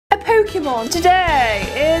Pokemon. Today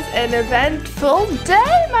is an eventful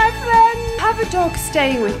day, my friend. I have a dog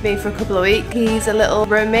staying with me for a couple of weeks. He's a little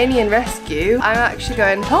Romanian rescue. I'm actually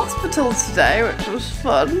going to hospital today, which was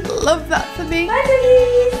fun. Love that for me. Bye,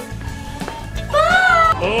 doggies.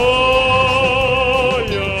 Bye. Oh,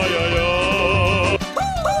 yeah,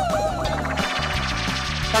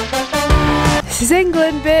 yeah. This is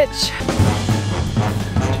England, bitch.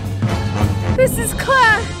 This is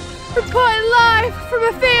Claire, reporting live from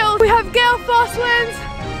a field. We have gale force winds,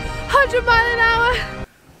 100 miles an hour.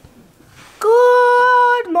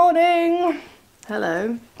 Good morning.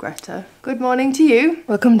 Hello, Greta. Good morning to you.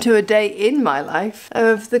 Welcome to a day in my life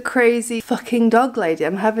of the crazy fucking dog lady.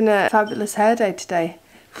 I'm having a fabulous hair day today,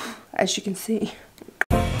 as you can see.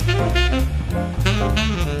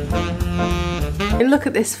 And look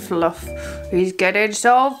at this fluff. He's getting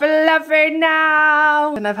so fluffy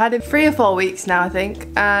now. And I've had him 3 or 4 weeks now, I think.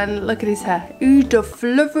 And look at his hair. Ooh, the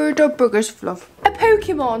fluffer, the burgers fluff. A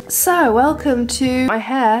Pokemon. So, welcome to my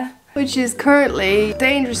hair, which is currently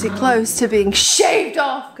dangerously close to being shaved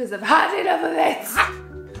off because I've had enough of this.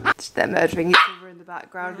 They're murdering each other in the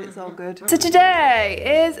background, it's all good. So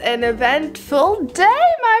today is an eventful day,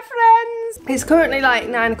 my friends. It's currently like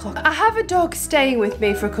 9 o'clock. I have a dog staying with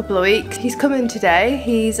me for a couple of weeks. He's coming today.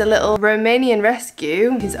 He's a little Romanian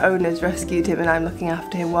rescue. His owners rescued him and I'm looking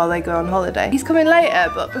after him while they go on holiday. He's coming later,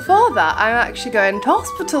 but before that, I'm actually going to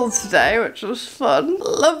hospital today, which was fun.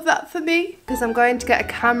 Love that for me, because I'm going to get a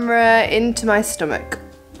camera into my stomach.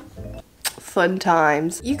 Fun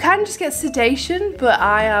times. You can just get sedation, but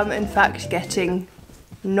I am in fact getting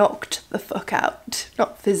knocked the fuck out.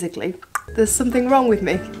 Not physically. There's something wrong with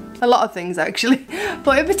me. A lot of things actually,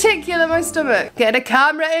 but in particular my stomach. Getting a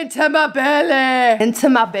camera into my belly. Into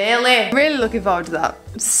my belly. Really looking forward to that.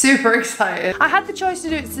 Super excited. I had the choice to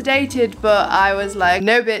do it sedated, but I was like,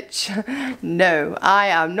 no bitch, no, I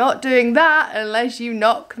am not doing that unless you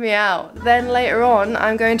knock me out. Then later on,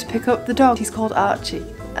 I'm going to pick up the dog. He's called Archie,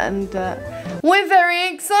 and we're very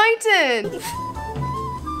excited.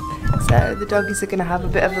 So the doggies are gonna have a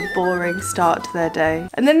bit of a boring start to their day,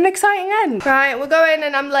 and then an exciting end. Right, we're going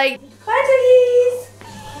and I'm late. Bye, doggies.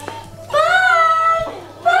 Bye.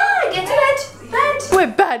 Bye. Get to bed. Bed. We're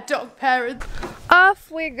bad dog parents.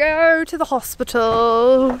 Off we go to the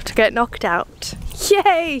hospital to get knocked out.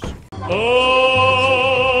 Yay.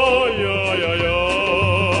 Oh, yeah, yeah, yeah.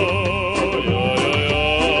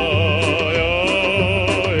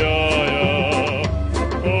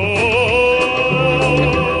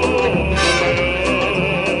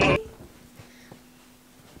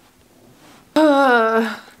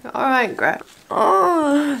 Alright, Greg.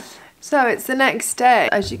 Oh. So it's the next day.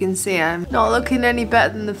 As you can see, I'm not looking any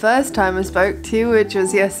better than the first time I spoke to you, which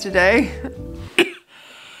was yesterday.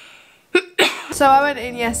 So I went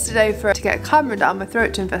in yesterday to get a camera down my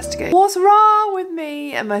throat to investigate what's wrong with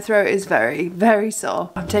me, and my throat is very, very sore.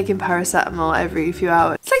 I'm taking paracetamol every few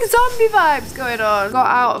hours. It's like zombie vibes going on. Got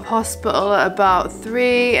out of hospital at about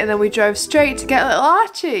 3 and then we drove straight to get little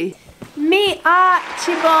Archie. Meet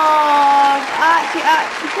Archie Bob! Archie,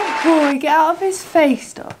 good boy, get out of his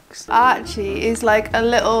face, dogs. Archie is like a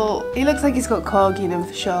little, he looks like he's got corgi in him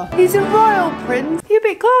for sure. He's a royal prince. Are you a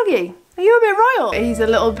bit corgi? Are you a bit royal? He's a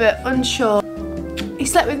little bit unsure. He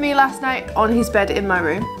slept with me last night on his bed in my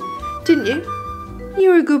room. Didn't you? You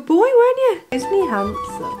were a good boy, weren't you? Isn't he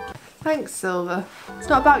handsome? Thanks, Silver. It's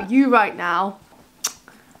not about you right now.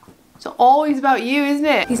 It's always about you, isn't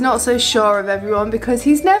it? He's not so sure of everyone because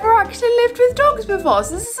he's never actually lived with dogs before,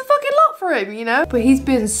 so this is a fucking lot for him, you know? But he's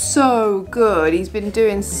been so good. He's been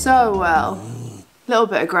doing so well. Little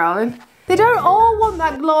bit of growling. They don't all want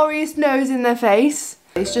that glorious nose in their face.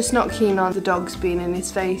 He's just not keen on the dogs being in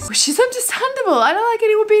his face, which is understandable. I don't like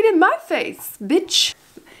anyone being in my face, bitch.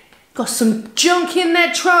 Got some junk in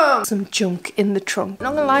their trunk. Some junk in the trunk.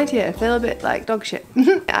 Not gonna lie to you, I feel a bit like dog shit.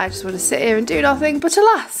 I just want to sit here and do nothing, but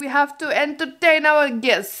alas, we have to entertain our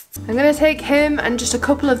guests. I'm gonna take him and just a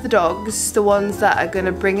couple of the dogs, the ones that are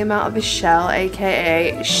gonna bring him out of his shell,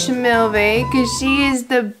 aka Schmilby, because she is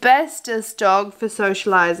the bestest dog for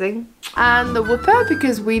socializing. And the Whooper,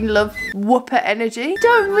 because we love Whooper energy.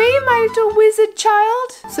 Don't we, my little wizard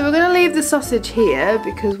child? So we're gonna leave the sausage here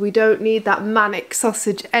because we don't need that manic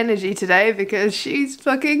sausage energy today because she's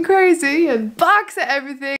fucking crazy and barks at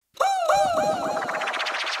everything.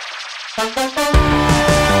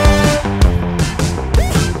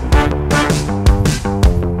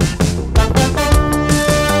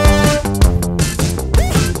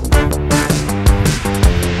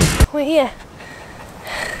 We're here.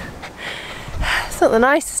 It's not the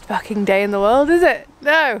nicest fucking day in the world, is it?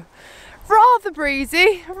 No. Rather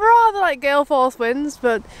breezy, rather like gale force winds,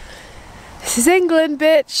 but this is England,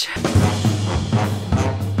 bitch.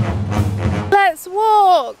 let's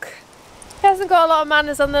walk. He hasn't got a lot of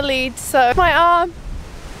manners on the lead, so my arm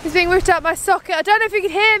is being ripped out my socket. I don't know if you can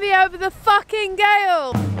hear me over the fucking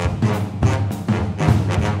gale.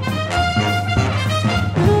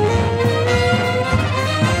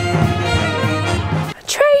 A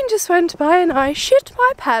train just went by and I shit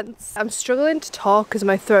my pants. I'm struggling to talk because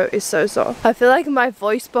my throat is so sore. I feel like my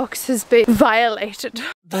voice box has been violated.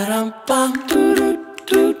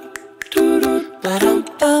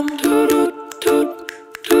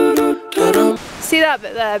 See that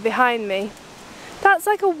bit there behind me? That's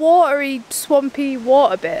like a watery, swampy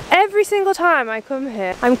water bit. Every single time I come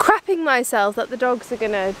here, I'm crapping myself that the dogs are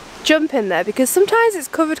gonna jump in there because sometimes it's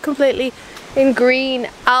covered completely in green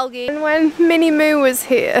algae. And when Minnie Moo was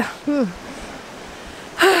here,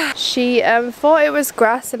 she thought it was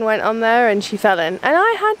grass and went on there and she fell in. And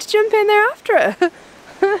I had to jump in there after her.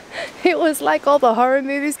 It was like all the horror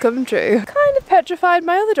movies come true. Kind of petrified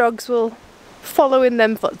my other dogs will follow in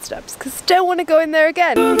them footsteps because I don't want to go in there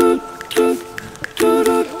again.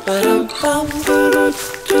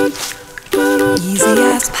 Easy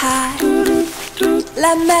as pie,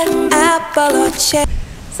 lemon, apple or cherry.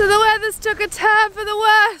 So the weather's took a turn for the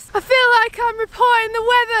worse. I feel like I'm reporting the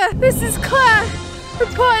weather. This is Claire,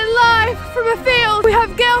 reporting live from a field. We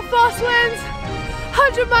have gale force winds,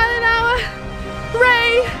 100 mile an hour,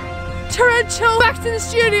 rain, torrential. Back to the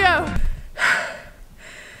studio.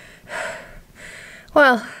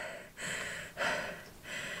 Well,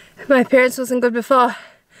 my appearance wasn't good before.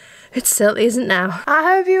 It certainly isn't now. I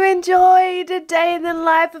hope you enjoyed a day in the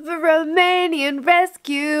life of a Romanian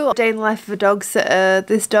rescue. A day in the life of a dog sitter,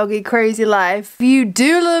 this doggy crazy life. If you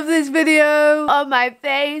do love this video on my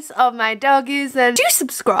face, on my doggies, then do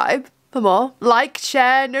subscribe for more. Like,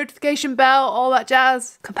 share, notification bell, all that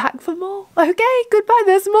jazz. Come back for more. Okay, goodbye.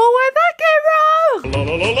 There's more where that came from.